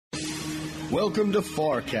Welcome to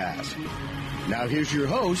FARcast. Now here's your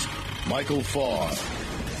host, Michael Farr.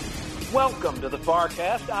 Welcome to the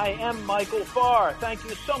FARcast. I am Michael Farr. Thank you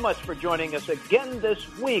so much for joining us again this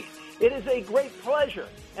week. It is a great pleasure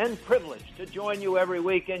and privilege to join you every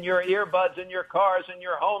week in your earbuds, in your cars, in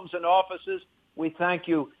your homes and offices. We thank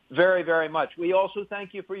you very, very much. We also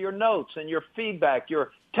thank you for your notes and your feedback,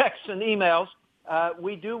 your texts and emails.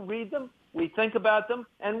 We do read them. We think about them,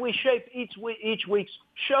 and we shape each week's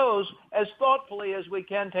shows as thoughtfully as we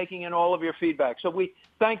can, taking in all of your feedback. So we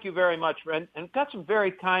thank you very much, and got some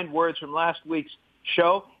very kind words from last week's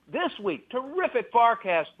show. This week, terrific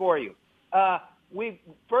FARcast for you.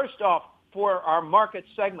 First off, for our market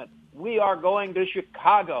segment, we are going to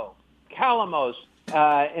Chicago. Calamos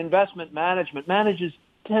Investment Management manages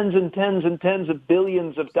tens and tens and tens of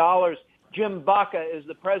billions of dollars. Jim Baca is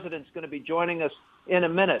the president, is going to be joining us in a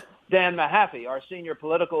minute. Dan Mahaffey, our senior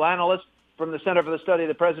political analyst from the Center for the Study of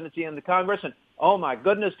the Presidency and the Congress. And oh my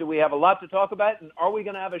goodness, do we have a lot to talk about? And are we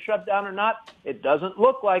going to have a shutdown or not? It doesn't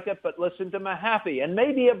look like it, but listen to Mahaffey. And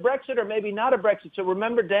maybe a Brexit or maybe not a Brexit. So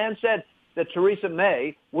remember, Dan said that Theresa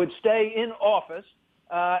May would stay in office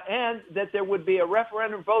and that there would be a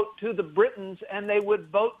referendum vote to the Britons and they would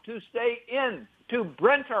vote to stay in, to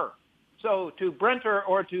Brenter. So to Brenter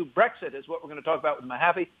or to Brexit is what we're going to talk about with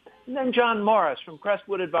Mahaffey. And then John Morris from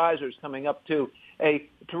Crestwood Advisors coming up to a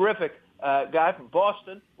terrific guy from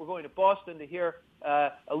Boston. We're going to Boston to hear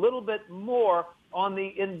a little bit more on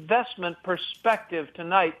the investment perspective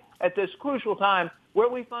tonight at this crucial time where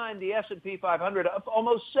we find the S&P 500 up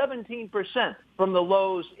almost 17% from the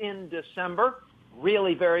lows in December.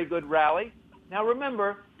 Really very good rally. Now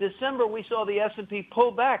remember, December we saw the S&P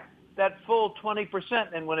pull back that full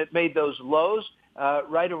 20% and when it made those lows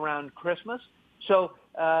right around Christmas. So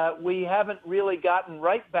we haven't really gotten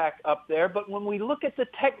right back up there. But when we look at the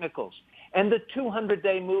technicals and the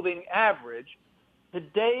 200-day moving average,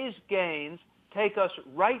 today's gains take us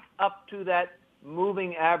right up to that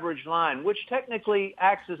moving average line, which technically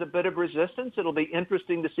acts as a bit of resistance. It'll be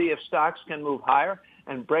interesting to see if stocks can move higher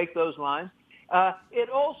and break those lines. It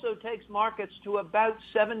also takes markets to about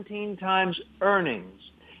 17 times earnings,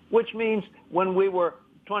 which means when we were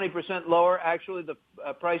 20% lower, actually the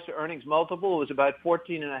price to earnings multiple was about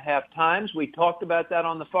 14.5 times. We talked about that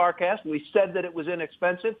on the FARcast. We said that it was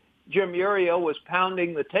inexpensive. Jim Urio was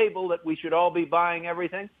pounding the table that we should all be buying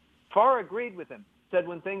everything. FAR agreed with him, said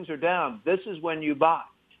when things are down, this is when you buy.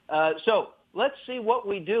 So let's see what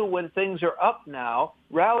we do when things are up now,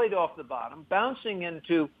 rallied off the bottom, bouncing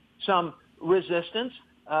into some resistance.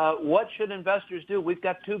 What should investors do? We've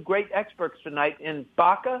got two great experts tonight in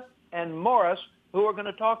Baca and Morris who are going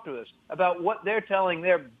to talk to us about what they're telling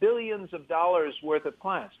their billions of dollars worth of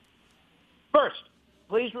clients. First,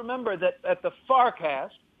 please remember that at the FARcast,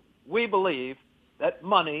 we believe that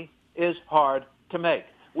money is hard to make.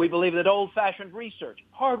 We believe that old-fashioned research,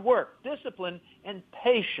 hard work, discipline, and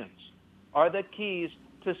patience are the keys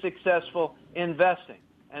to successful investing.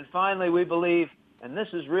 And finally, we believe, and this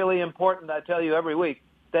is really important, I tell you every week,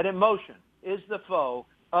 that emotion is the foe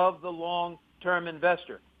of the long-term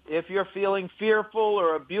investor. If you're feeling fearful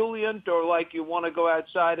or ebullient or like you want to go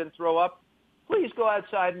outside and throw up, please go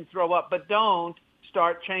outside and throw up, but don't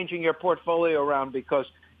start changing your portfolio around because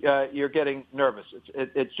you're getting nervous.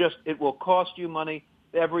 It will cost you money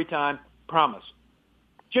every time, promise.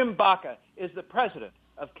 Jim Baca is the president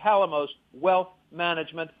of Calamos Wealth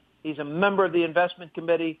Management. He's a member of the investment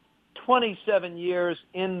committee, 27 years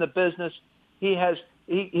in the business. He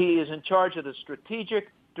is in charge of the strategic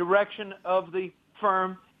direction of the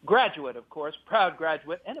firm. Graduate, of course, proud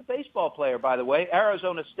graduate, and a baseball player, by the way,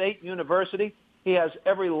 Arizona State University. He has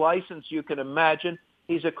every license you can imagine.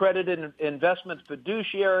 He's accredited investment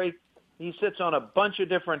fiduciary. He sits on a bunch of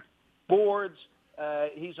different boards.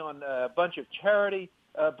 He's on a bunch of charity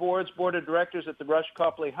boards, board of directors at the Rush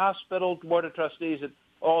Copley Hospital, board of trustees at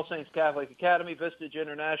All Saints Catholic Academy, Vistage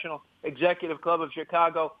International, Executive Club of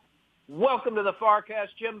Chicago. Welcome to the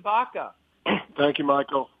FARcast, Jim Baca. Thank you,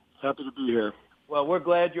 Michael. Happy to be here. Well, we're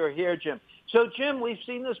glad you're here, Jim. So, Jim, we've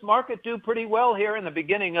seen this market do pretty well here in the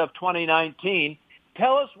beginning of 2019.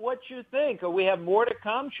 Tell us what you think. We have more to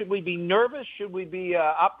come? Should we be nervous? Should we be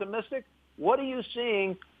optimistic? What are you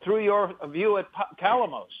seeing through your view at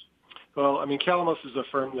Calamos? Well, I mean, Calamos is a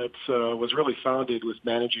firm that was really founded with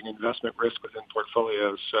managing investment risk within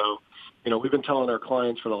portfolios. So, we've been telling our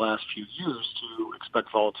clients for the last few years to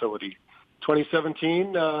expect volatility.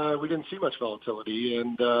 2017, we didn't see much volatility,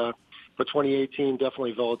 and but 2018,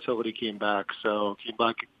 definitely volatility came back. So came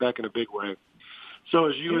back in a big way. So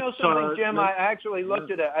as you know something, Jim, I actually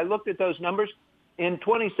looked at it. I looked at those numbers. In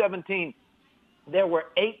 2017, there were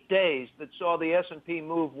 8 days that saw the S&P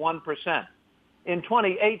move 1%. In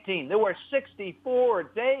 2018, there were 64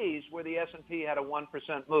 days where the S&P had a 1%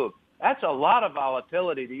 move. That's a lot of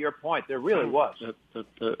volatility, to your point. There really was.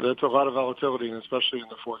 That's a lot of volatility, and especially in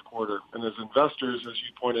the fourth quarter. And as investors, as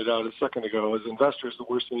you pointed out a second ago, as investors, the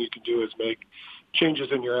worst thing you can do is make changes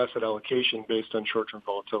in your asset allocation based on short-term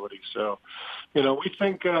volatility. So, we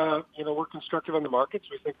think, we're constructive on the markets.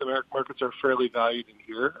 We think the markets are fairly valued in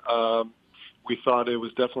here. We thought it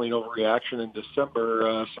was definitely an overreaction in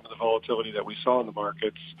December, some of the volatility that we saw in the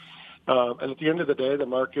markets. And at the end of the day, the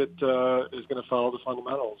market is going to follow the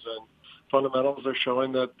fundamentals. And fundamentals are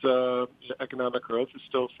showing that economic growth is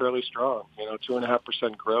still fairly strong.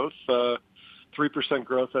 2.5% growth, 3%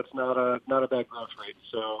 growth, that's not a bad growth rate.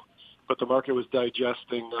 So, but the market was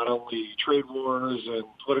digesting not only trade wars and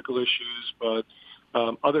political issues, but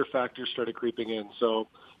other factors started creeping in. So,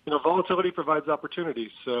 volatility provides opportunity.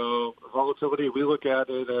 So volatility, we look at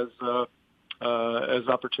it as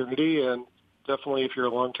opportunity, and definitely if you're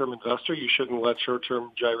a long-term investor, you shouldn't let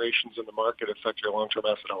short-term gyrations in the market affect your long-term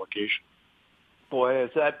asset allocation. Boy,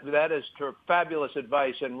 that is fabulous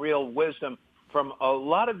advice and real wisdom from a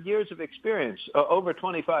lot of years of experience, over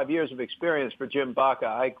 25 years of experience for Jim Baca.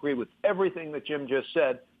 I agree with everything that Jim just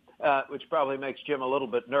said, which probably makes Jim a little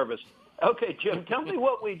bit nervous. Okay, Jim, tell me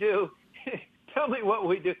what we do. Tell me what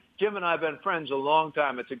we do. Jim and I have been friends a long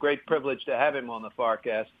time. It's a great privilege to have him on the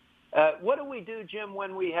Farcast. What do we do, Jim,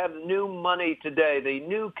 when we have new money today? The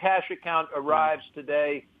new cash account arrives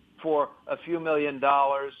today for a few $1 million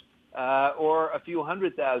or a few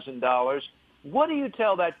 $100,000. What do you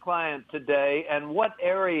tell that client today, and what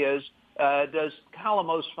areas does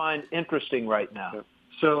Calamos find interesting right now?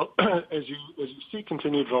 So as you see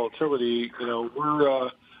continued volatility, we're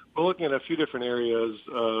looking at a few different areas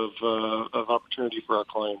of opportunity for our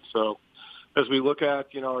clients. So as we look at,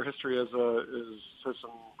 our history has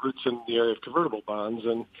some roots in the area of convertible bonds,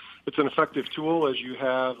 and it's an effective tool as you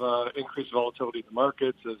have increased volatility in the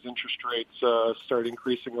markets, as interest rates start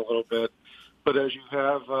increasing a little bit, but as you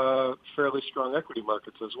have fairly strong equity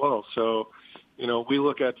markets as well. So, we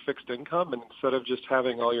look at fixed income, and instead of just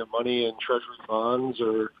having all your money in treasury bonds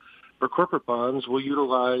or corporate bonds, we'll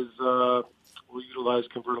utilize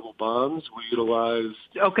convertible bonds. We utilize.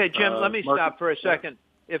 Okay, Jim, let me stop for a second.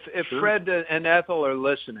 If sure. Fred and Ethel are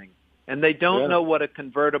listening and they don't know what a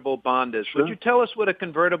convertible bond is, would you tell us what a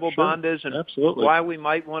convertible bond is and why we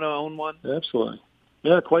might want to own one? Absolutely.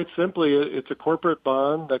 Yeah, quite simply, it's a corporate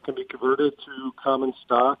bond that can be converted to common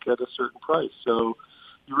stock at a certain price. So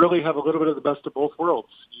you really have a little bit of the best of both worlds.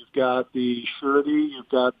 You've got the surety, you've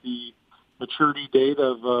got the maturity date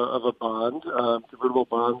of a bond. Convertible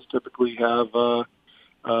bonds typically have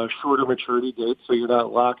shorter maturity dates, so you're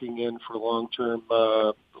not locking in for long-term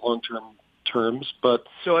terms. But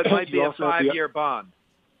so it might be a 5-year bond.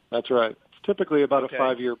 That's right. It's typically about a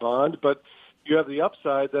 5-year bond, but you have the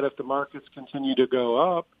upside that if the markets continue to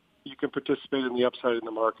go up, you can participate in the upside in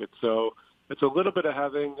the market. So it's a little bit of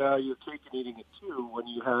having your cake and eating it too when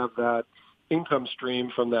you have that income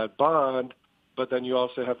stream from that bond, but then you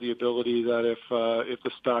also have the ability that if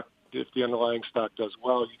the underlying stock does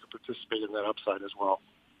well, you can participate in that upside as well.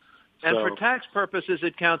 And for tax purposes,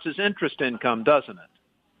 it counts as interest income, doesn't it?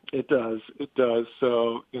 It does.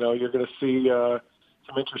 So, you're going to see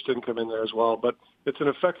some interest income in there as well. But it's an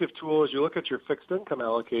effective tool as you look at your fixed income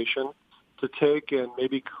allocation to take and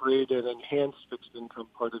maybe create an enhanced fixed income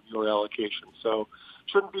part of your allocation. So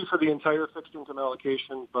shouldn't be for the entire fixed income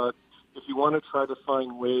allocation, but if you want to try to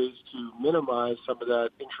find ways to minimize some of that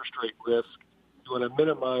interest rate risk, you want to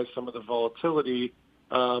minimize some of the volatility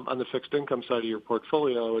on the fixed income side of your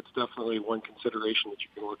portfolio, it's definitely one consideration that you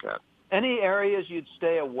can look at. Any areas you'd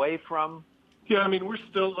stay away from? Yeah, we're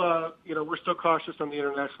still cautious on the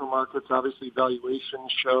international markets. Obviously,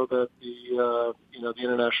 valuations show that the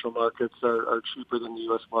international markets are cheaper than the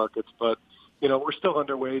U.S. markets, but we're still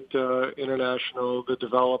underweight international, the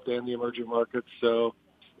developed and the emerging markets. So,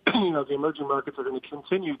 the emerging markets are going to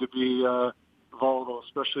continue to be volatile,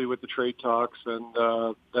 especially with the trade talks, and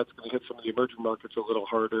that's going to hit some of the emerging markets a little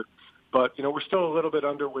harder. But, we're still a little bit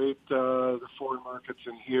underweight the foreign markets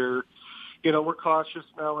in here. We're cautious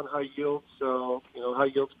now on high yield, so, high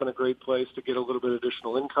yield's been a great place to get a little bit of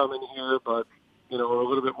additional income in here, but, we're a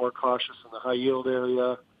little bit more cautious in the high yield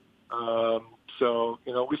area. So,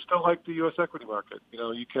 we still like the U.S. equity market.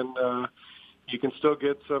 You can still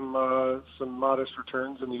get some modest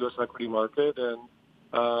returns in the U.S. equity market, and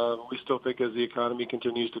we still think as the economy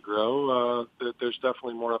continues to grow, there's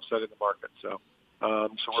definitely more upside in the market. So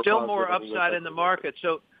we're still more upside in the market.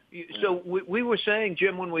 So we were saying,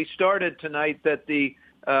 Jim, when we started tonight, that the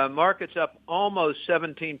market's up almost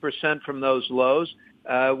 17% from those lows.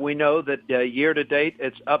 We know that year to date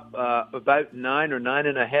it's up about 9 or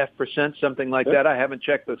 9.5%, something like that. I haven't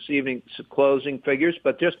checked this evening's closing figures,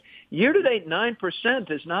 but just year to date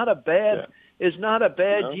 9% is not a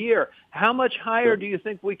bad year. How much higher do you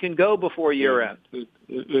think we can go before year end?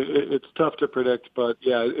 It's tough to predict, but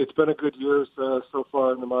yeah, it's been a good year so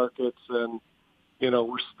far in the markets, and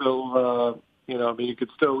we're still you could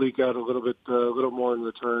still leak out a little more in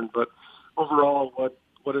return, but overall,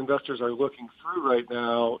 what investors are looking through right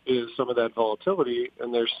now is some of that volatility,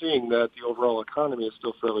 and they're seeing that the overall economy is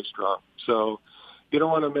still fairly strong. So you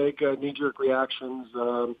don't want to make knee-jerk reactions.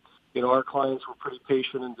 Our clients were pretty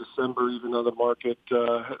patient in December, even though the market had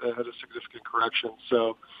a significant correction.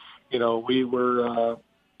 So, we were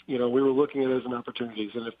looking at it as an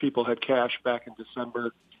opportunity. And if people had cash back in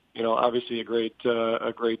December, obviously a great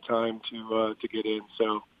time to get in.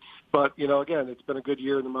 So, but again, it's been a good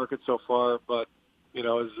year in the market so far. But as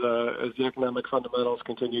the economic fundamentals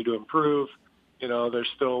continue to improve, there's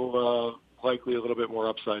still likely a little bit more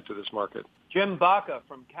upside to this market. Jim Baca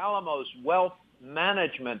from Calamos Wealth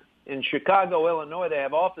Management in Chicago, Illinois. They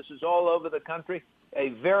have offices all over the country. A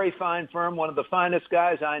very fine firm, one of the finest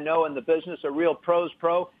guys I know in the business, a real pros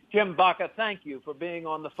pro. Jim Baca, thank you for being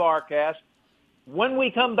on the FarCast. When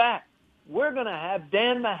we come back, we're going to have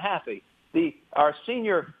Dan Mahaffey, our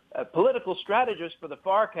senior political strategist for the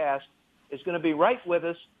FarCast, is going to be right with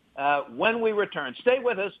us when we return. Stay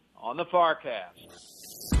with us on the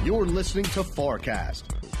FarCast. You're listening to FarCast.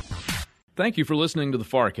 Thank you for listening to the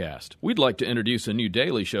FarCast. We'd like to introduce a new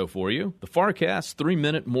daily show for you, the FarCast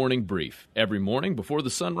 3-Minute Morning Brief. Every morning before the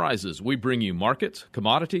sun rises, we bring you markets,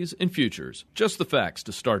 commodities, and futures. Just the facts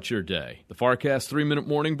to start your day. The FarCast 3-Minute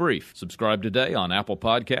Morning Brief. Subscribe today on Apple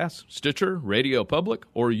Podcasts, Stitcher, Radio Public,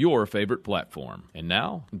 or your favorite platform. And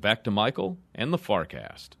now, back to Michael and the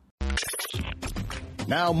FarCast.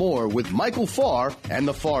 Now more with Michael Farr and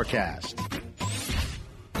the FarCast.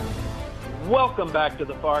 Welcome back to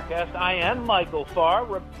the FarCast. I am Michael Farr,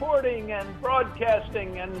 reporting and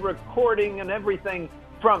broadcasting and recording and everything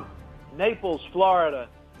from Naples, Florida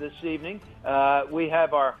this evening. We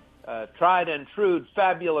have our tried and true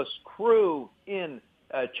fabulous crew in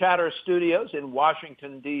Chatter Studios in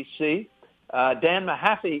Washington, D.C. Dan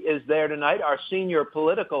Mahaffey is there tonight, our senior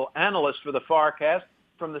political analyst for the FarCast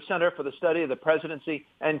from the Center for the Study of the Presidency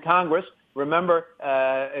and Congress. Remember,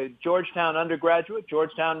 a Georgetown undergraduate,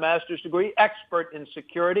 Georgetown master's degree, expert in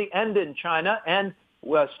security and in China, and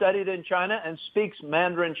studied in China and speaks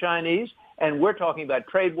Mandarin Chinese. And we're talking about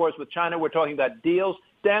trade wars with China. We're talking about deals.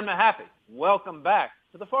 Dan Mahaffey, welcome back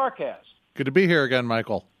to the FarCast. Good to be here again,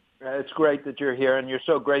 Michael. It's great that you're here, and you're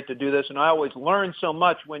so great to do this. And I always learn so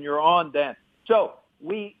much when you're on, Dan. So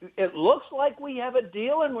it looks like we have a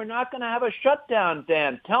deal, and we're not going to have a shutdown,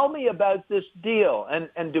 Dan. Tell me about this deal. And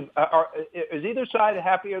is either side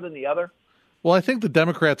happier than the other? Well, I think the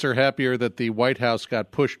Democrats are happier that the White House got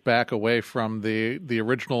pushed back away from the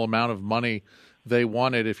original amount of money they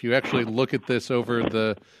wanted. If you actually look at this over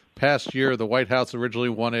the past year, the White House originally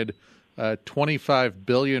wanted $25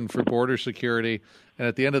 billion for border security, and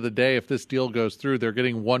at the end of the day, if this deal goes through, they're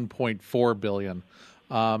getting $1.4 billion.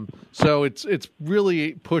 So it's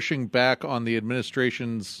really pushing back on the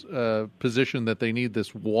administration's position that they need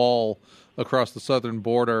this wall across the southern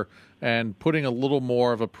border and putting a little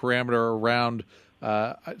more of a parameter around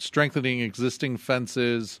strengthening existing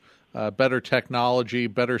fences, better technology,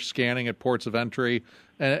 better scanning at ports of entry,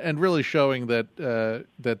 and really showing that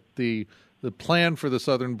the plan for the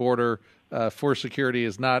southern border for security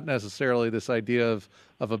is not necessarily this idea of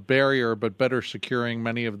a barrier, but better securing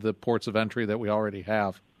many of the ports of entry that we already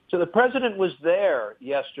have. So the president was there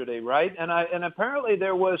yesterday, right? And apparently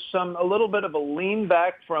there was a little bit of a lean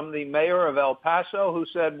back from the mayor of El Paso, who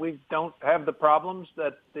said we don't have the problems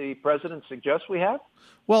that the president suggests we have.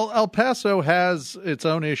 Well, El Paso has its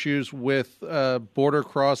own issues with border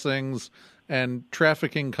crossings and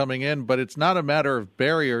trafficking coming in, but it's not a matter of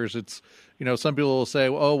barriers. It's, some people will say,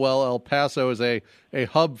 oh, well, El Paso is a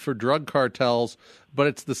hub for drug cartels, but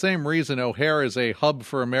it's the same reason O'Hare is a hub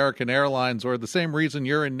for American Airlines, or the same reason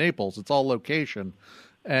you're in Naples. It's all location.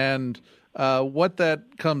 And what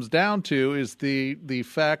that comes down to is the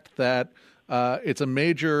fact that it's a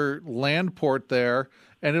major land port there,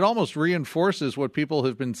 and it almost reinforces what people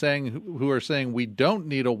have been saying who are saying we don't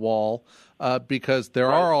need a wall because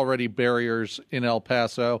there are already barriers in El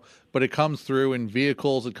Paso, but it comes through in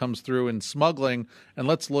vehicles, it comes through in smuggling, and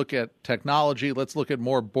let's look at technology, let's look at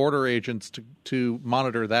more border agents to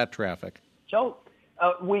monitor that traffic. So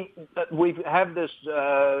we have this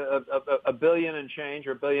 $1 billion and change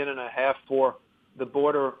or $1.5 billion for the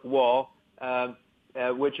border wall.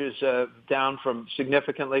 which is down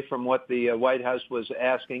significantly from what the White House was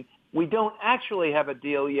asking. We don't actually have a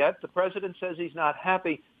deal yet. The president says he's not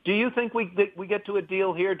happy. Do you think we get to a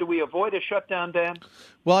deal here? Do we avoid a shutdown, Dan?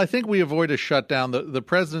 Well, I think we avoid a shutdown. The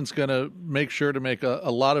president's going to make sure to make a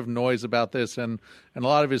lot of noise about this, and a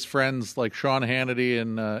lot of his friends like Sean Hannity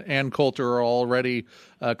and Ann Coulter are already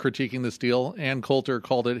critiquing this deal. Ann Coulter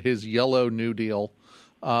called it his yellow New Deal.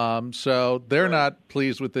 So they're not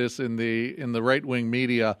pleased with this in the right-wing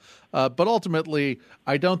media. But ultimately,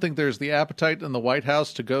 I don't think there's the appetite in the White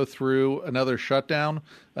House to go through another shutdown,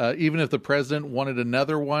 even if the president wanted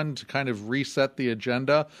another one to kind of reset the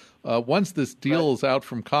agenda. Once this deal is out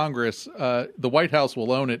from Congress, the White House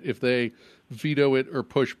will own it if they veto it or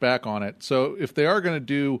push back on it. So if they are going to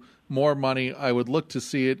do more money, I would look to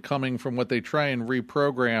see it coming from what they try and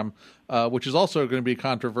reprogram, which is also going to be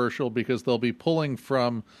controversial because they'll be pulling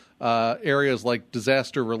from areas like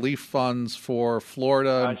disaster relief funds for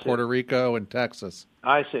Florida and Puerto Rico and Texas.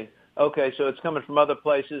 I see. Okay, so it's coming from other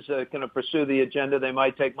places, going to pursue the agenda. They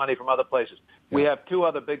might take money from other places. Yeah. We have two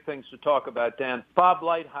other big things to talk about, Dan. Bob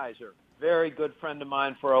Lighthizer, very good friend of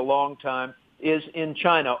mine for a long time, is in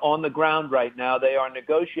China on the ground right now. They are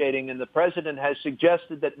negotiating, and the president has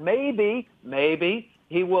suggested that maybe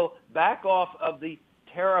he will back off of the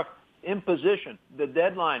tariff imposition, the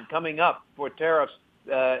deadline coming up for tariffs,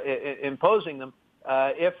 imposing them,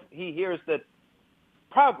 if he hears that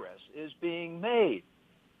progress is being made.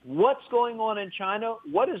 What's going on in China?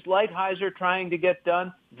 What is Lighthizer trying to get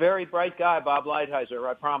done? Very bright guy, Bob Lighthizer,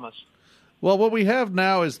 I promise. Well, what we have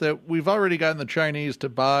now is that we've already gotten the Chinese to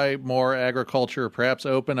buy more agriculture, perhaps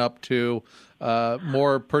open up to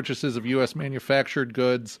more purchases of U.S. manufactured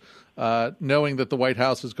goods, knowing that the White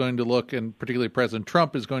House is going to look, and particularly President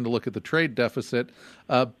Trump is going to look at the trade deficit.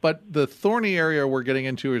 But the thorny area we're getting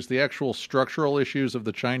into is the actual structural issues of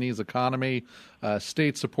the Chinese economy,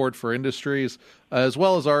 state support for industries, as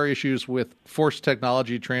well as our issues with forced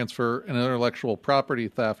technology transfer and intellectual property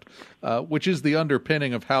theft, which is the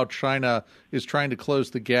underpinning of how China is trying to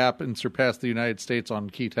close the gap and surpass the United States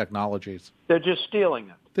on key technologies. They're just stealing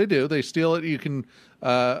it. They do. They steal it. You can,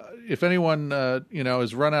 if anyone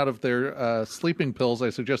has run out of their sleeping pills, I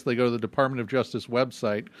suggest they go to the Department of Justice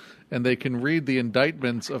website and they can read the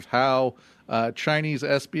indictments of how Chinese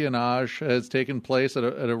espionage has taken place at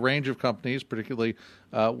a range of companies. Particularly,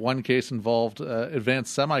 one case involved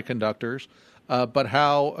advanced semiconductors. But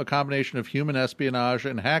how a combination of human espionage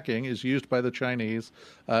and hacking is used by the Chinese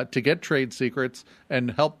to get trade secrets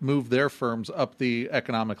and help move their firms up the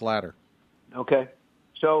economic ladder. Okay.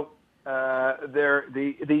 So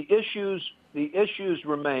the issues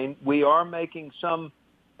remain. We are making some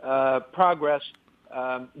progress.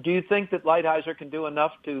 Do you think that Lighthizer can do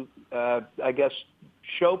enough to,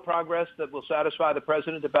 show progress that will satisfy the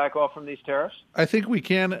president to back off from these tariffs? I think we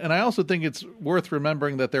can, and I also think it's worth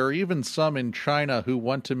remembering that there are even some in China who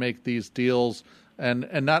want to make these deals, and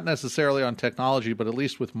not necessarily on technology, but at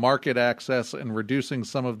least with market access and reducing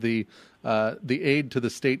some of the aid to the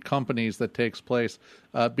state companies that takes place,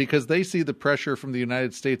 because they see the pressure from the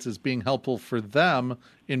United States as being helpful for them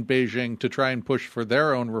in Beijing to try and push for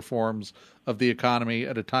their own reforms of the economy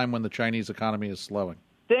at a time when the Chinese economy is slowing.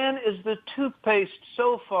 Dan, is the toothpaste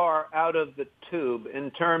so far out of the tube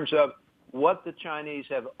in terms of what the Chinese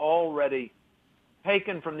have already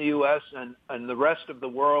taken from the U.S. and the rest of the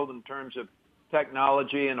world in terms of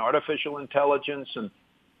technology and artificial intelligence and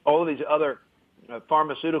all of these other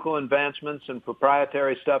pharmaceutical advancements and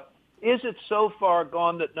proprietary stuff? Is it so far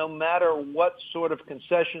gone that no matter what sort of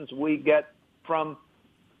concessions we get from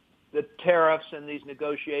the tariffs and these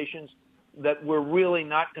negotiations, that we're really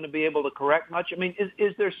not going to be able to correct much? I mean,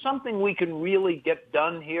 is there something we can really get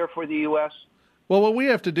done here for the U.S.? Well, what we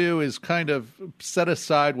have to do is kind of set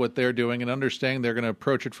aside what they're doing and understand they're going to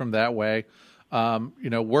approach it from that way.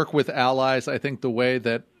 Work with allies. I think the way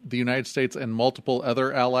that the United States and multiple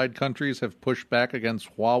other allied countries have pushed back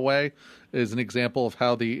against Huawei is an example of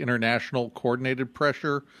how the international coordinated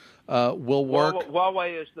pressure will work.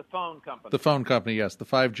 Huawei is the phone company. The phone company, yes, the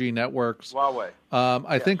 5G networks. Huawei.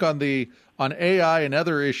 I think on AI and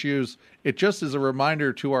other issues, it just is a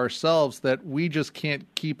reminder to ourselves that we just can't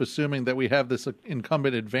keep assuming that we have this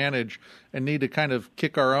incumbent advantage and need to kind of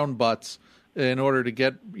kick our own butts in order to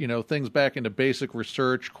get things back into basic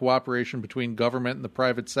research, cooperation between government and the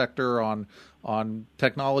private sector on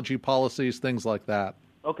technology policies, things like that.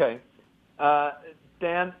 Okay.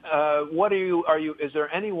 Dan, is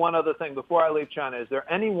there any one other thing, before I leave China, is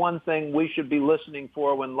there any one thing we should be listening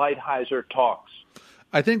for when Lighthizer talks?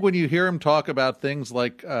 I think when you hear him talk about things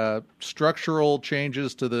like structural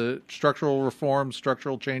changes to the structural reforms,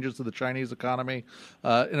 structural changes to the Chinese economy,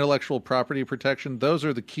 intellectual property protection, those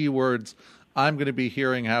are the key words I'm going to be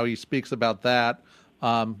hearing how he speaks about that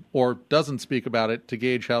or doesn't speak about it to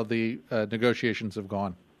gauge how the negotiations have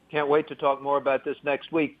gone. Can't wait to talk more about this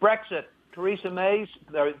next week. Brexit. Theresa May's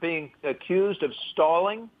being accused of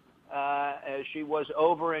stalling as she was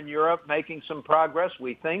over in Europe making some progress,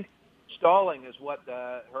 we think. Stalling is what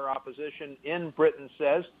her opposition in Britain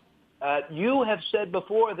says. You have said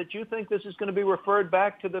before that you think this is going to be referred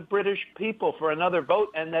back to the British people for another vote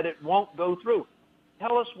and that it won't go through.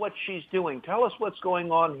 Tell us what she's doing. Tell us what's going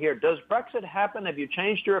on here. Does Brexit happen? Have you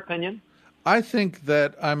changed your opinion? I think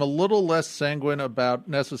that I'm a little less sanguine about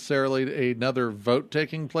necessarily another vote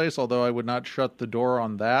taking place, although I would not shut the door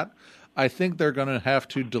on that. I think they're going to have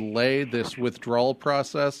to delay this withdrawal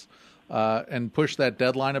process and push that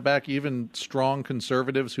deadline back. Even strong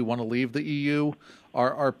conservatives who want to leave the EU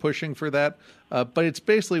are pushing for that. But it's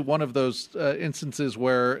basically one of those instances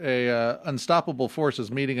where a unstoppable force is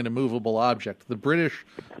meeting an immovable object. The British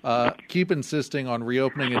keep insisting on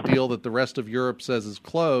reopening a deal that the rest of Europe says is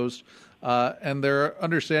closed, and they're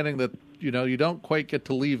understanding that you don't quite get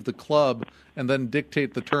to leave the club and then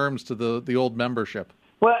dictate the terms to the old membership.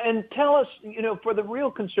 Well, and tell us, for the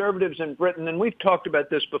real conservatives in Britain, and we've talked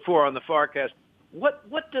about this before on the Farcast,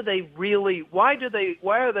 what do they really, why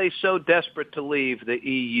are they so desperate to leave the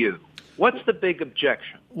EU? What's the big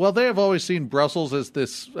objection? Well, they have always seen Brussels as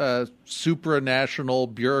this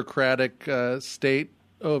supranational, bureaucratic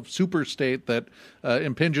super state that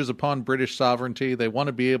impinges upon British sovereignty. They want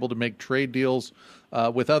to be able to make trade deals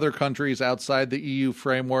with other countries outside the EU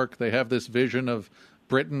framework. They have this vision of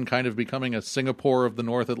Britain kind of becoming a Singapore of the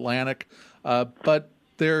North Atlantic. But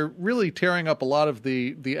they're really tearing up a lot of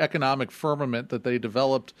the economic firmament that they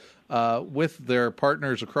developed with their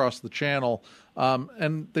partners across the Channel.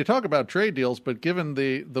 And they talk about trade deals, but given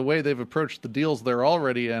the way they've approached the deals they're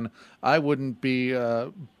already in, I wouldn't be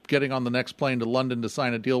getting on the next plane to London to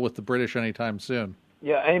sign a deal with the British anytime soon.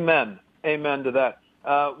 Yeah, amen. Amen to that.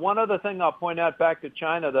 One other thing I'll point out back to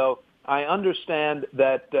China, though, I understand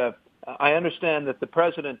that the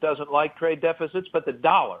president doesn't like trade deficits, but the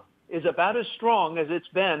dollar is about as strong as it's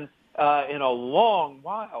been in a long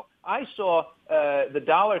while. I saw the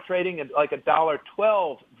dollar trading at like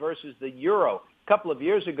 $1.12 versus the euro. A couple of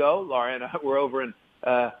years ago, Laura and I were over in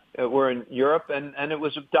Europe, and it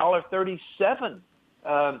was $1.37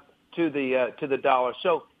 to the dollar.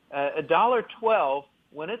 So $1.12.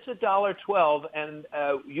 When it's $1.12, and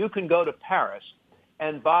you can go to Paris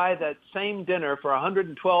and buy that same dinner for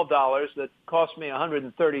 $112 that cost me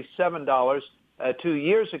 $137 2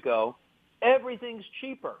 years ago, everything's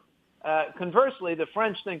cheaper. Conversely, the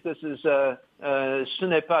French think this is ce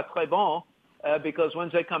n'est pas très bon because when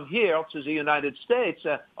they come here to the United States,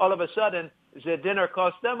 all of a sudden the dinner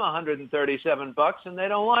costs them $137 and they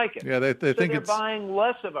don't like it. Yeah, they so think they're it's buying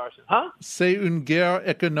less of ours. Huh? C'est une guerre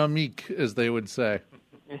économique, as they would say.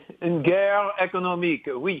 Une guerre économique,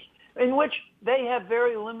 oui. In which they have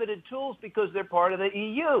very limited tools because they're part of the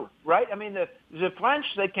EU, right? I mean, the French,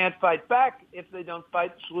 they can't fight back if they don't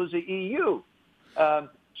fight through the EU.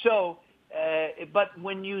 But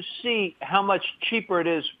when you see how much cheaper it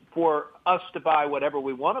is for us to buy whatever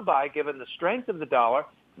we want to buy, given the strength of the dollar,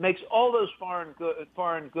 it makes all those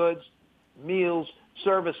foreign goods, meals,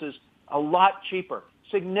 services a lot cheaper,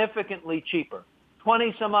 significantly cheaper,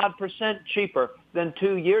 20-some-odd% cheaper than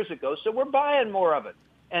 2 years ago. So we're buying more of it.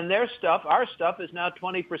 And their stuff, our stuff, is now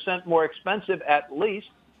 20% more expensive at least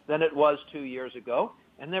than it was 2 years ago,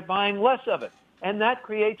 and they're buying less of it. And that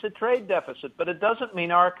creates a trade deficit, but it doesn't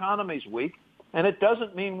mean our economy's weak, and it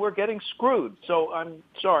doesn't mean we're getting screwed. So I'm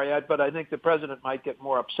sorry, but I think the president might get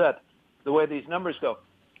more upset the way these numbers go.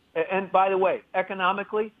 And by the way,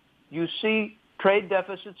 economically, you see trade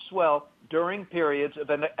deficits swell during periods of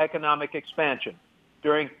an economic expansion.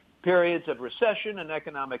 During periods of recession and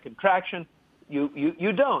economic contraction,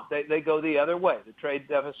 you don't. They go the other way. The trade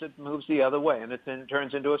deficit moves the other way, and it then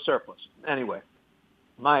turns into a surplus. Anyway,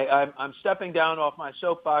 I'm stepping down off my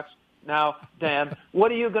soapbox now. Dan, what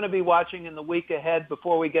are you going to be watching in the week ahead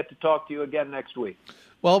before we get to talk to you again next week?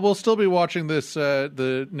 Well, we'll still be watching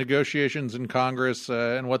the negotiations in Congress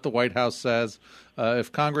and what the White House says.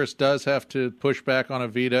 If Congress does have to push back on a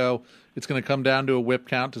veto, it's going to come down to a whip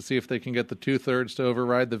count to see if they can get the 2/3 to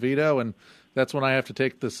override the veto, and that's when I have to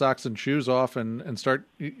take the socks and shoes off and start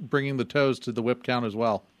bringing the toes to the whip count as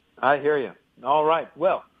well. I hear you. All right.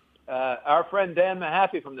 Well, our friend Dan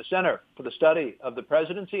Mahaffey from the Center for the Study of the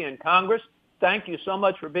Presidency and Congress, thank you so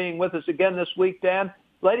much for being with us again this week, Dan.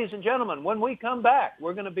 Ladies and gentlemen, when we come back,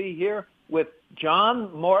 we're going to be here with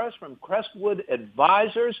John Morris from Crestwood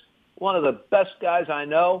Advisors, one of the best guys I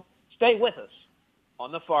know. Stay with us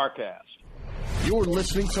on the FarCast. You're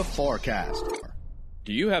listening to FarCast.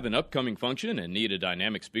 Do you have an upcoming function and need a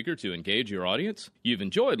dynamic speaker to engage your audience? You've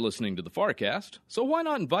enjoyed listening to the FarCast, so why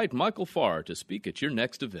not invite Michael Farr to speak at your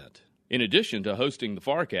next event? In addition to hosting the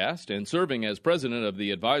FarCast and serving as president of the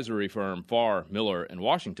advisory firm Farr, Miller &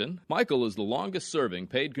 Washington, Michael is the longest-serving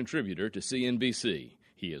paid contributor to CNBC.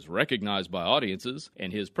 He is recognized by audiences,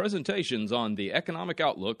 and his presentations on the economic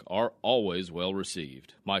outlook are always well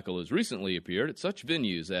received. Michael has recently appeared at such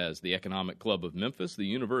venues as the Economic Club of Memphis, the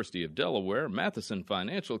University of Delaware, Matheson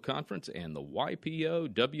Financial Conference, and the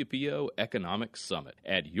YPO-WPO Economic Summit.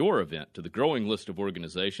 Add your event to the growing list of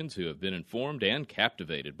organizations who have been informed and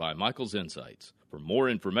captivated by Michael's insights. For more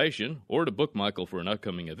information or to book Michael for an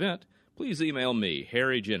upcoming event, please email me,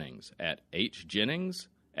 Harry Jennings, at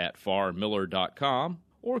hjennings@farmiller.com,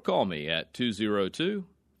 or call me at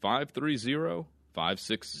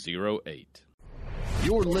 202-530-5608.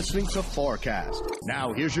 You're listening to FarCast.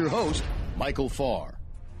 Now here's your host, Michael Farr.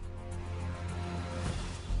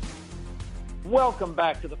 Welcome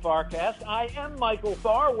back to the FarCast. I am Michael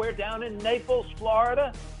Farr. We're down in Naples,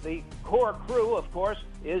 Florida. The core crew, of course,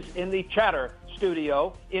 is in the Chatter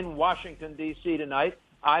studio in Washington, D.C. tonight.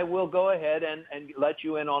 I will go ahead and let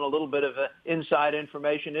you in on a little bit of inside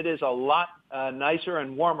information. It is a lot nicer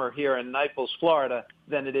and warmer here in Naples, Florida,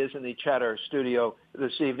 than it is in the Chatter studio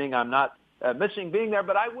this evening. I'm not missing being there,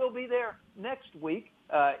 but I will be there next week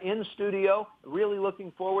in studio. Really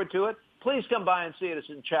looking forward to it. Please come by and see us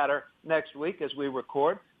in Chatter next week as we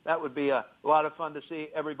record. That would be a lot of fun to see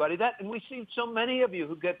everybody. And we see so many of you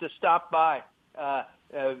who get to stop by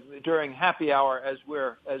during happy hour as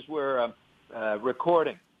we're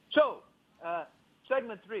recording. So,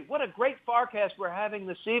 segment 3. What a great FarCast we're having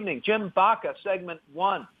this evening. Jim Baca, segment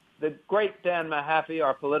 1. The great Dan Mahaffey,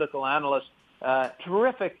 our political analyst,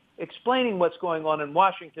 terrific, explaining what's going on in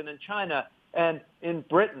Washington and China and in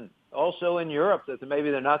Britain, also in Europe, that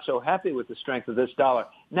maybe they're not so happy with the strength of this dollar.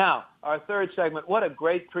 Now, our third segment, what a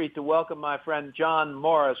great treat to welcome my friend John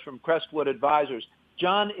Morris from Crestwood Advisors.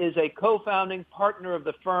 John is a co-founding partner of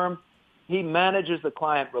the firm. He manages the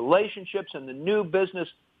client relationships and the new business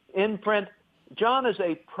imprint. John is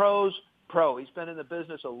a pro's pro. He's been in the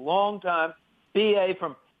business a long time. BA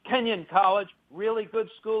from Kenyon College, really good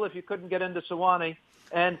school if you couldn't get into Sewanee,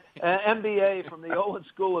 and MBA from the Olin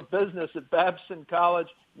School of Business at Babson College,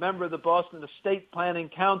 member of the Boston Estate Planning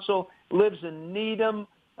Council, lives in Needham,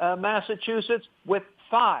 Massachusetts, with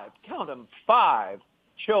 5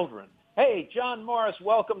 children. Hey, John Morris,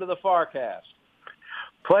 welcome to the FarCast.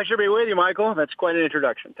 Pleasure to be with you, Michael. That's quite an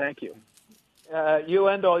introduction. Thank you. You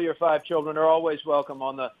and all your 5 children are always welcome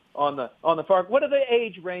on the FarCast. What are the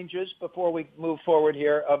age ranges before we move forward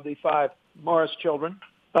here of the 5 Morris children?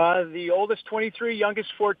 The oldest 23,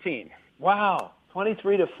 youngest 14. Wow,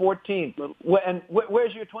 23 to 14. And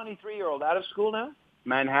where's your 23-year-old? Out of school now?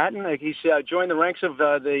 Manhattan. He's joined the ranks of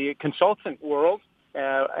the consultant world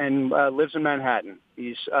and lives in Manhattan.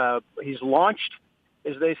 He's launched,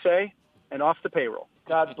 as they say, and off the payroll.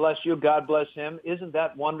 God bless you. God bless him. Isn't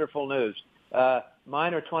that wonderful news?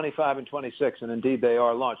 Mine are 25 and 26, and indeed they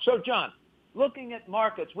are launched. So, John, looking at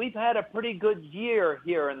markets, we've had a pretty good year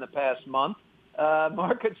here in the past month.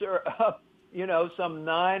 Markets are up, some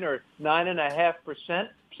 9 or 9.5%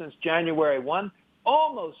 since January 1,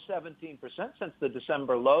 almost 17% since the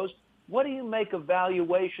December lows. What do you make of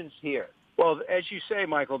valuations here? Well, as you say,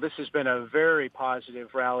 Michael, this has been a very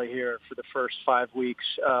positive rally here for the first 5 weeks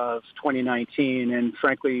of 2019, and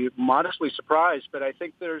frankly, modestly surprised. But I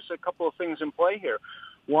think there's a couple of things in play here.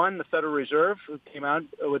 One, the Federal Reserve came out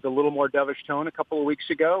with a little more dovish tone a couple of weeks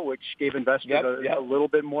ago, which gave investors a little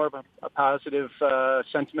bit more of a positive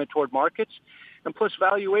sentiment toward markets. And plus,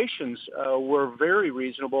 valuations were very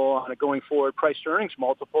reasonable on a going-forward price-to-earnings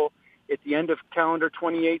multiple at the end of calendar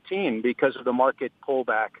 2018 because of the market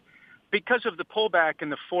pullback. Because of the pullback in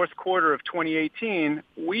the fourth quarter of 2018,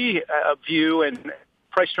 we view and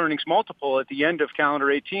price-to-earnings multiple at the end of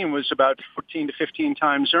calendar 18 was about 14 to 15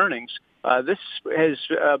 times earnings. This has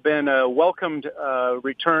been a welcomed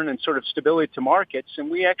return and sort of stability to markets,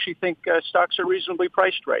 and we actually think stocks are reasonably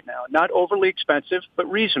priced right now. Not overly expensive,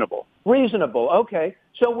 but reasonable. Reasonable, okay.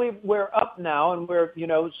 So we're up now, and we're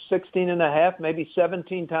 16.5, maybe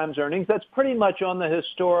 17 times earnings. That's pretty much on the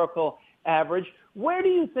historical average. Where do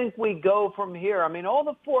you think we go from here? I mean, all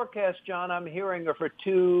the forecasts, John, I'm hearing are for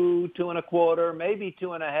 2.25%, maybe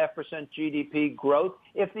 2.5% GDP growth.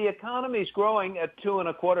 If the economy's growing at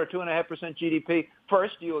 2.25%, 2.5% GDP,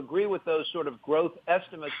 first, do you agree with those sort of growth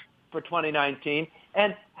estimates? for 2019?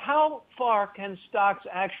 And how far can stocks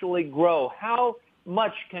actually grow? How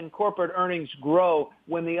much can corporate earnings grow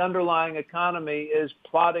when the underlying economy is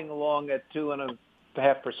plodding along at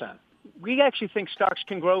 2.5%? We actually think stocks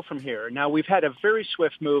can grow from here. Now, we've had a very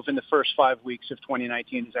swift move in the first 5 weeks of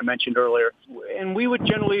 2019, as I mentioned earlier, and we would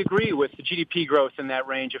generally agree with the GDP growth in that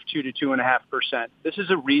range of 2 to 2.5%. This is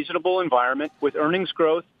a reasonable environment with earnings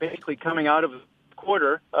growth basically coming out of a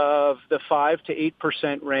quarter of the 5 to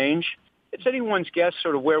 8% range. It's anyone's guess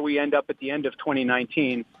sort of where we end up at the end of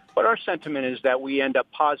 2019, but our sentiment is that we end up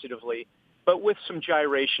positively, but with some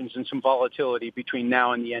gyrations and some volatility between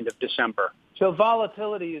now and the end of December. So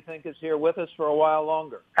volatility, you think, is here with us for a while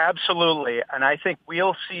longer? Absolutely. And I think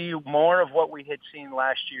we'll see more of what we had seen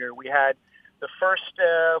last year. We had the first,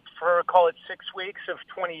 call it 6 weeks of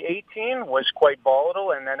 2018 was quite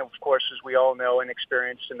volatile. And then, of course, as we all know and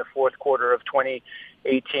experienced in the fourth quarter of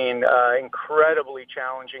 2018, incredibly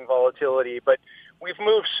challenging volatility. But we've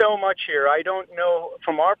moved so much here. I don't know,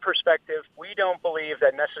 from our perspective, we don't believe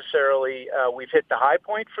that necessarily we've hit the high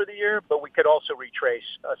point for the year, but we could also retrace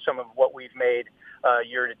some of what we've made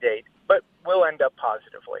year to date. But we'll end up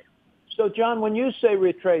positively. So, John, when you say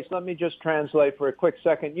retrace, let me just translate for a quick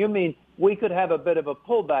second. You mean we could have a bit of a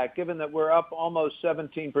pullback, given that we're up almost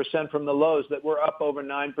 17% from the lows, that we're up over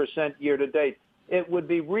 9% year to date. It would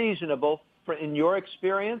be reasonable, in your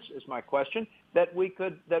experience, is my question, that we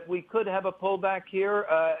could have a pullback here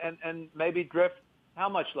and maybe drift how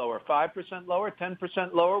much lower? 5% lower,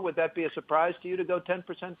 10% lower? Would that be a surprise to you to go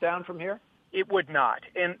 10% down from here? It would not,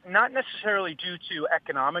 and not necessarily due to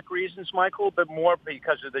economic reasons, Michael, but more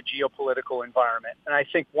because of the geopolitical environment. And I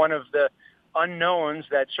think one of the unknowns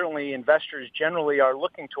that certainly investors generally are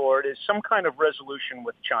looking toward is some kind of resolution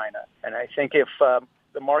with China. And I think if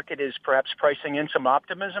the market is perhaps pricing in some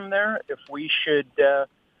optimism there, if we should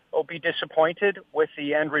be disappointed with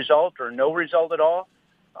the end result or no result at all,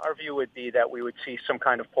 our view would be that we would see some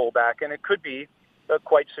kind of pullback, and it could be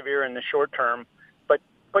quite severe in the short term, but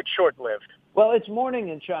short-lived. Well, it's morning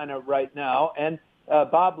in China right now, and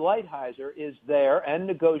Bob Lighthizer is there and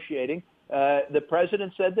negotiating. The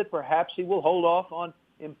president said that perhaps he will hold off on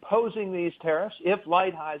imposing these tariffs if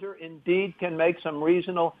Lighthizer indeed can make some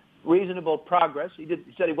reasonable progress. He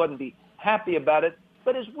said he wouldn't be happy about it.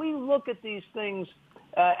 But as we look at these things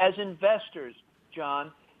as investors,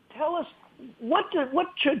 John, tell us, what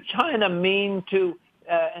should China mean to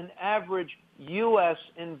an average U.S.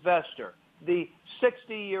 investor? The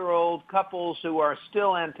 60-year-old couples who are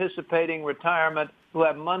still anticipating retirement, who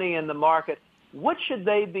have money in the market, what should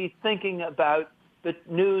they be thinking about the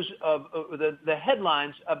news of the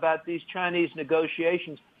headlines about these Chinese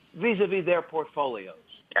negotiations vis-a-vis their portfolios?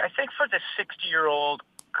 I think for the 60-year-old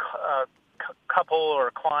couple or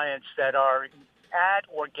clients that are at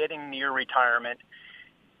or getting near retirement,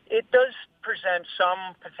 it does present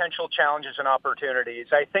some potential challenges and opportunities.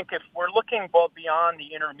 I think if we're looking beyond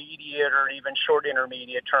the intermediate or even short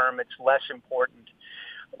intermediate term, it's less important.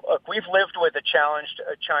 Look, we've lived with a challenged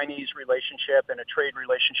Chinese relationship and a trade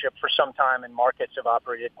relationship for some time, and markets have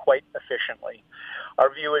operated quite efficiently.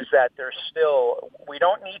 Our view is that we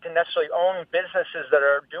don't need to necessarily own businesses that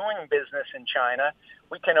are doing business in China.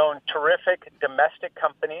 We can own terrific domestic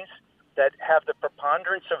companies that have the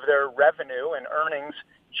preponderance of their revenue and earnings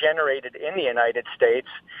generated in the United States,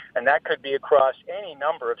 and that could be across any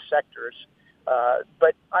number of sectors.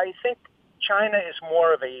 But I think China is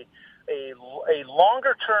more of a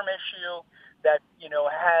longer-term issue that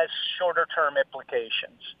has shorter-term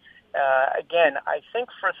implications. Again, I think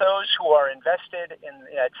for those who are invested in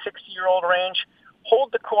that 60-year-old range,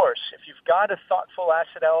 hold the course. If you've got a thoughtful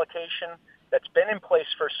asset allocation that's been in place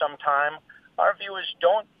for some time, our view is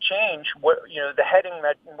don't change the heading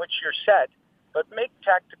in which you're set, but make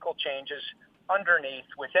tactical changes underneath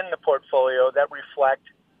within the portfolio that reflect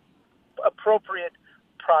appropriate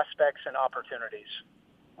prospects and opportunities.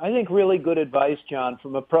 I think really good advice, John,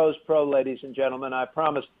 from a pro's pro, ladies and gentlemen, I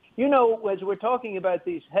promise. As we're talking about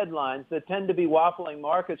these headlines that tend to be waffling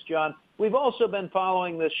markets, John, we've also been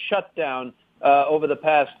following this shutdown over the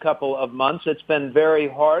past couple of months. It's been very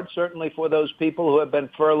hard, certainly for those people who have been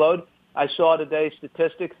furloughed. I saw today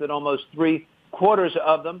statistics that almost 3/4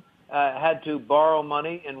 of them had to borrow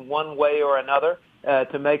money in one way or another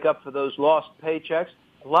to make up for those lost paychecks.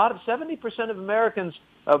 70% of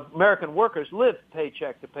American workers live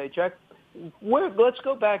paycheck to paycheck. Let's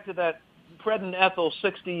go back to that Fred and Ethel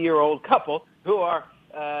 60-year-old couple who are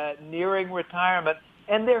nearing retirement.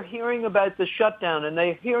 and they're hearing about the shutdown, and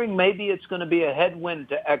they're hearing maybe it's going to be a headwind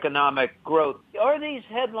to economic growth. Are these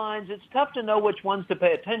headlines? It's tough to know which ones to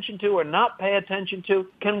pay attention to or not pay attention to.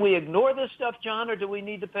 Can we ignore this stuff, John, or do we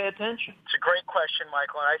need to pay attention? It's a great question,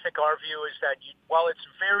 Michael, and I think our view is that while it's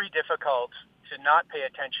very difficult to not pay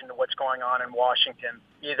attention to what's going on in Washington,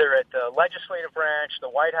 either at the legislative branch,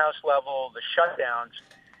 the White House level, the shutdowns,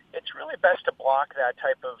 it's really best to block that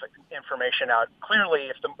type of information out.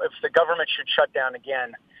 Clearly, if the government should shut down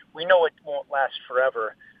again, we know it won't last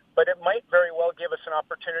forever, but it might very well give us an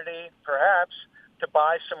opportunity, perhaps, to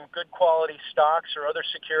buy some good quality stocks or other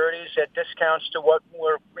securities at discounts to what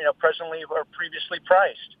were presently or previously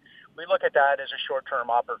priced. We look at that as a short-term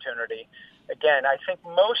opportunity. Again, I think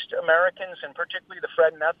most Americans, and particularly the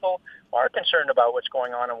Fred and Ethel, are concerned about what's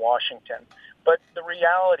going on in Washington. But the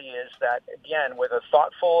reality is that, again, with a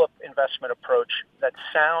thoughtful investment approach that's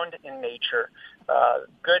sound in nature,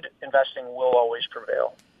 good investing will always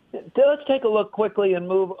prevail. Let's take a look quickly and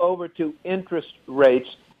move over to interest rates.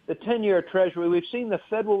 The 10-year Treasury, we've seen the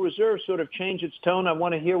Federal Reserve sort of change its tone. I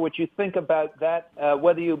want to hear what you think about that,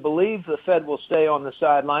 whether you believe the Fed will stay on the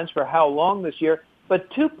sidelines for how long this year. But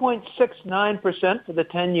 2.69% for the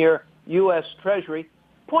 10-year U.S. Treasury,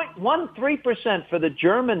 0.13% for the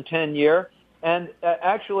German 10-year, and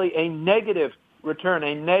actually a negative return,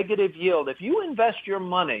 a negative yield. If you invest your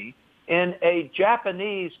money in a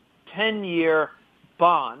Japanese 10-year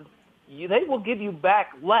bond, they will give you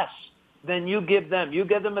back less than you give them. You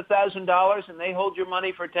give them $1,000 and they hold your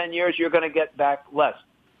money for 10 years, you're going to get back less.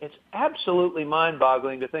 It's absolutely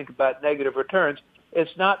mind-boggling to think about negative returns.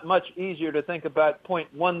 It's not much easier to think about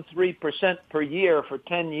 0.13% per year for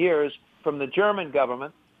 10 years from the German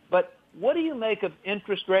government. But what do you make of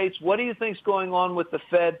interest rates? What do you think is going on with the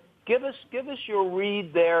Fed? Give us your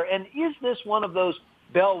read there. And is this one of those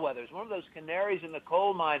bellwethers, one of those canaries in the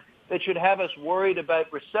coal mine that should have us worried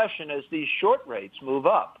about recession as these short rates move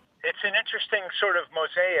up? It's an interesting sort of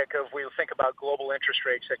mosaic of we think about global interest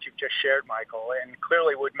rates that you've just shared, Michael, and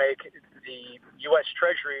clearly would make the U.S.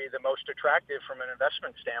 Treasury the most attractive from an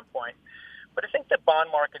investment standpoint. But I think the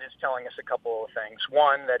bond market is telling us a couple of things.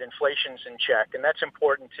 One, that inflation's in check, and that's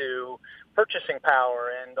important to purchasing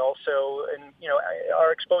power and also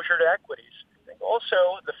our exposure to equities. I think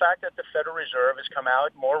also the fact that the Federal Reserve has come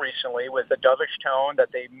out more recently with a dovish tone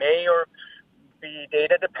that they may or be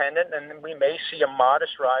data dependent, and we may see a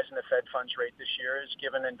modest rise in the Fed funds rate this year, has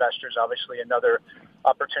given investors obviously another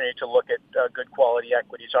opportunity to look at good quality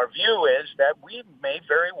equities. Our view is that we may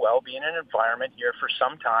very well be in an environment here for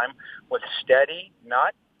some time with steady,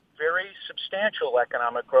 not very substantial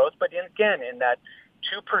economic growth, but again in that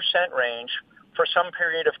 2% range for some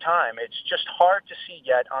period of time. It's just hard to see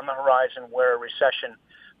yet on the horizon where a recession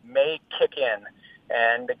may kick in.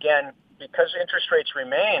 And again, because interest rates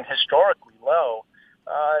remain historically low,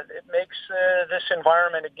 it makes this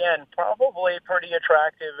environment, again, probably pretty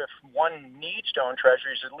attractive if one needs to own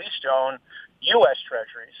treasuries, at least to own U.S.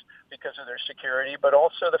 treasuries because of their security, but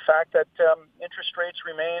also the fact that interest rates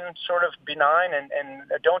remain sort of benign and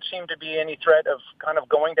don't seem to be any threat of kind of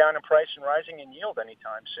going down in price and rising in yield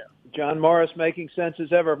anytime soon. John Morris making sense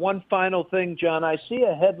as ever. One final thing, John. I see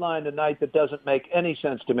a headline tonight that doesn't make any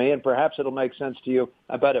sense to me, and perhaps it'll make sense to you.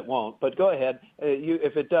 I bet it won't, but go ahead.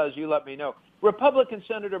 If it does, you let me know. Republican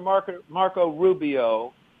Senator Marco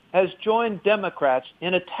Rubio has joined Democrats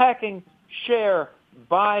in attacking share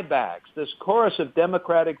buybacks, this chorus of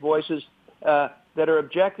Democratic voices that are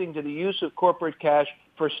objecting to the use of corporate cash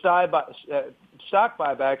for stock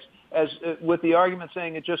buybacks, with the argument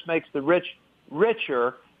saying it just makes the rich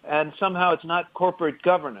richer and somehow it's not corporate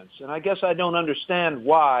governance. And I guess I don't understand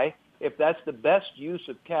why, if that's the best use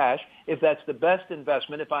of cash, if that's the best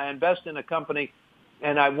investment, if I invest in a company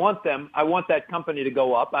and I want that company to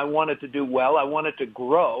go up, I want it to do well, I want it to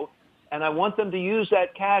grow, and I want them to use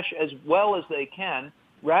that cash as well as they can,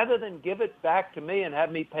 rather than give it back to me and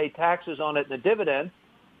have me pay taxes on it in a dividend.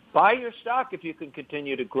 Buy your stock if you can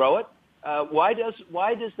continue to grow it. Why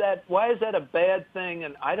is that a bad thing?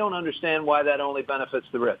 And I don't understand why that only benefits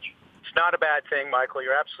the rich. It's not a bad thing, Michael.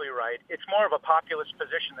 You're absolutely right. It's more of a populist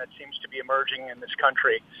position that seems to be emerging in this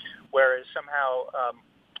country, whereas somehow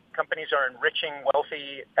companies are enriching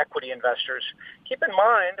wealthy equity investors. Keep in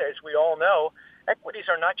mind, as we all know, equities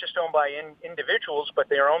are not just owned by individuals, but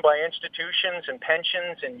they are owned by institutions and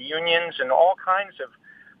pensions and unions and all kinds of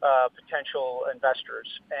potential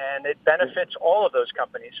investors. And it benefits all of those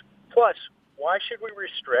companies. Plus, why should we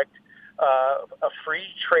restrict a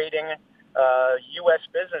free trading U.S.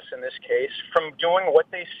 business, in this case, from doing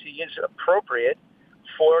what they see is appropriate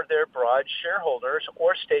for their broad shareholders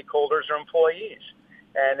or stakeholders or employees?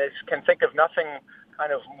 And can think of nothing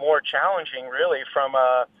kind of more challenging, really, from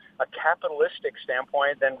a capitalistic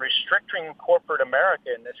standpoint than restricting corporate America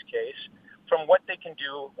in this case from what they can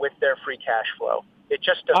do with their free cash flow. It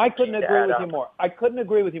just doesn't. I couldn't agree with you more. I couldn't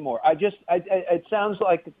agree with you more. It sounds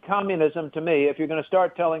like communism to me. If you're going to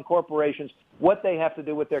start telling corporations what they have to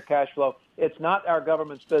do with their cash flow, it's not our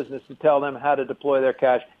government's business to tell them how to deploy their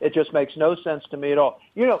cash. It just makes no sense to me at all.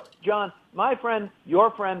 You know, John, my friend,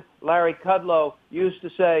 your friend, Larry Kudlow used to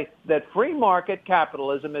say that free market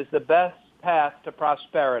capitalism is the best path to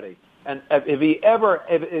prosperity. And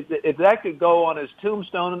if that could go on his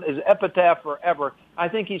tombstone, his epitaph forever, I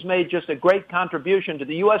think he's made just a great contribution to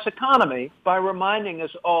the U.S. economy by reminding us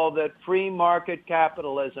all that free market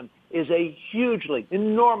capitalism is a hugely,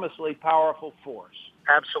 enormously powerful force.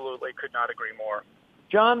 Absolutely, could not agree more.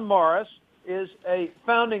 John Morris is a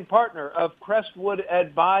founding partner of Crestwood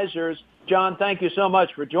Advisors. John, thank you so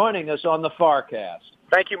much for joining us on the FarCast.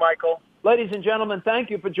 Thank you, Michael. Ladies and gentlemen,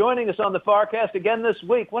 thank you for joining us on the FarCast again this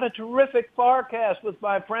week. What a terrific FarCast with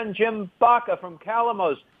my friend Jim Baca from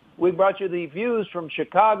Calamos. We brought you the views from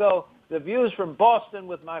Chicago, the views from Boston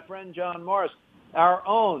with my friend John Morris, our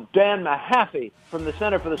own Dan Mahaffey from the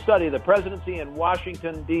Center for the Study of the Presidency in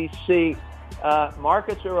Washington, D.C.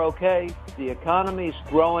 Markets are okay. The economy's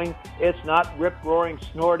growing. It's not rip-roaring,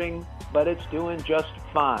 snorting, but it's doing just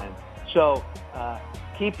fine. So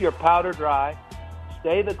keep your powder dry,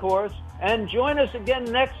 stay the course, and join us again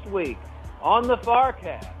next week on the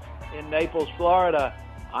FarCast in Naples, Florida.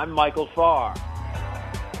 I'm Michael Farr.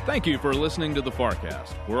 Thank you for listening to the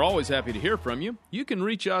FarCast. We're always happy to hear from you. You can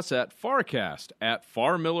reach us at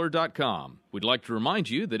farcast@farmiller.com. We'd like to remind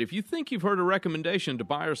you that if you think you've heard a recommendation to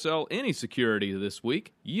buy or sell any security this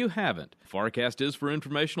week, you haven't. FarCast is for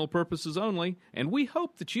informational purposes only, and we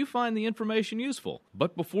hope that you find the information useful.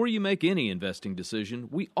 But before you make any investing decision,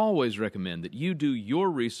 we always recommend that you do your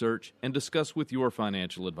research and discuss with your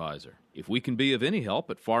financial advisor. If we can be of any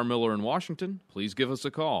help at Farr Miller in Washington, please give us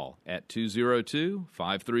a call at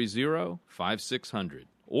 202-530-5600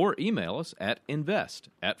 or email us at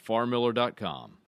invest@farmiller.com.